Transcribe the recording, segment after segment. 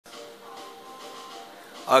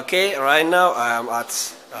Okay, right now I am at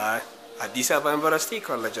Addis Ababa University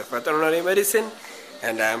College of Veterinary Medicine,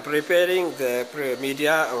 and I am preparing the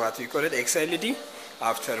media, what we call it, XLD,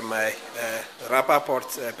 after my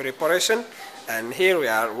Rappaport preparation. And here we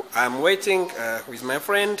are. I'm waiting with my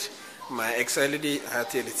friend, my XLD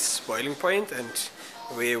until its boiling point, and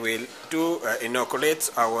we will do inoculate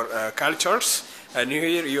our cultures. And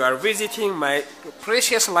here you are visiting my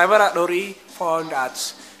precious laboratory found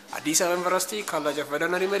at Addis Ababa University College of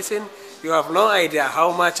Veterinary Medicine. You have no idea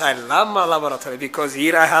how much I love my laboratory, because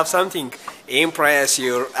here I have something impress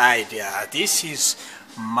your idea. This is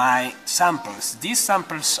my samples. These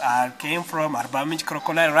samples came from Arba-Minch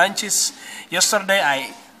Crocodile Ranches. Yesterday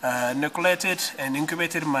I inoculated and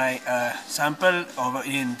incubated my sample over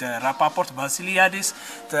in the Rappaport Vassiliadis.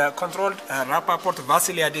 The controlled Rappaport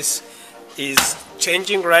Vassiliadis is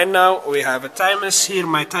changing right now. We have a timer here.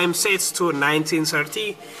 My time sets to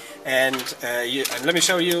 1930, and let me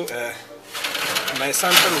show you my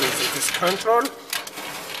sample with this control.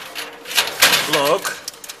 Look,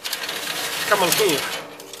 come on here.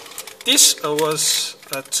 This was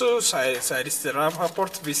two sides. This is the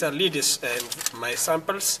Rappaport Vassiliadis and my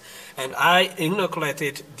samples, and I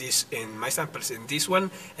inoculated this in my samples in this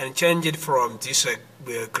one and changed it from this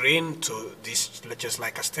green to this just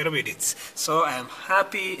like a steroids. So I'm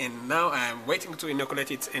happy, and now I'm waiting to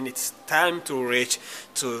inoculate it, and it's time to reach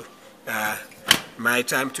to my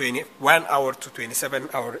time 21 hour to 27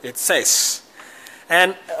 hour it says.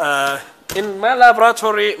 And in my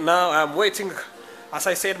laboratory now I'm waiting. As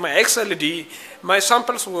I said, my XLD, my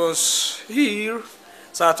samples was here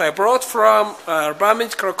that I brought from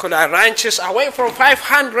Arba-Minch Crocodile Ranches, away from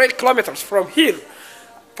 500 kilometers from here,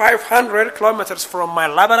 500 kilometers from my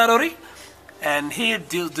laboratory. And here,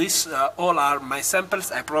 this all are my samples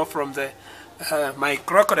I brought from the my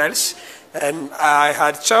crocodiles. And I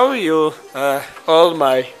had shown you all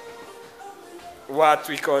my, what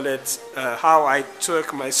we call it, how I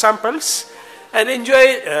took my samples and enjoy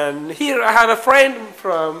it. And here I have a friend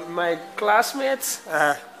from my classmates,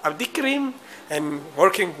 Abdikrim, and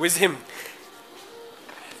working with him.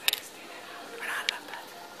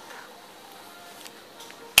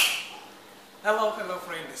 Hello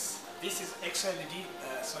friends. This is XLD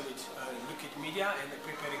solid liquid media, and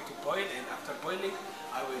preparing to boil. And after boiling,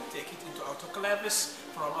 I will take it into autoclaves.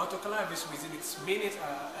 From autoclaves within its minute,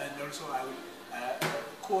 and also I will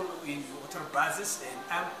cool in water bases. And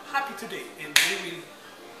I'm happy today, and we will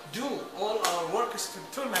do all our works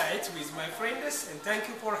tonight with my friends. And thank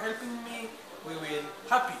you for helping me. We will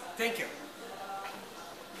happy. Thank you.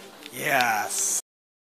 Yes.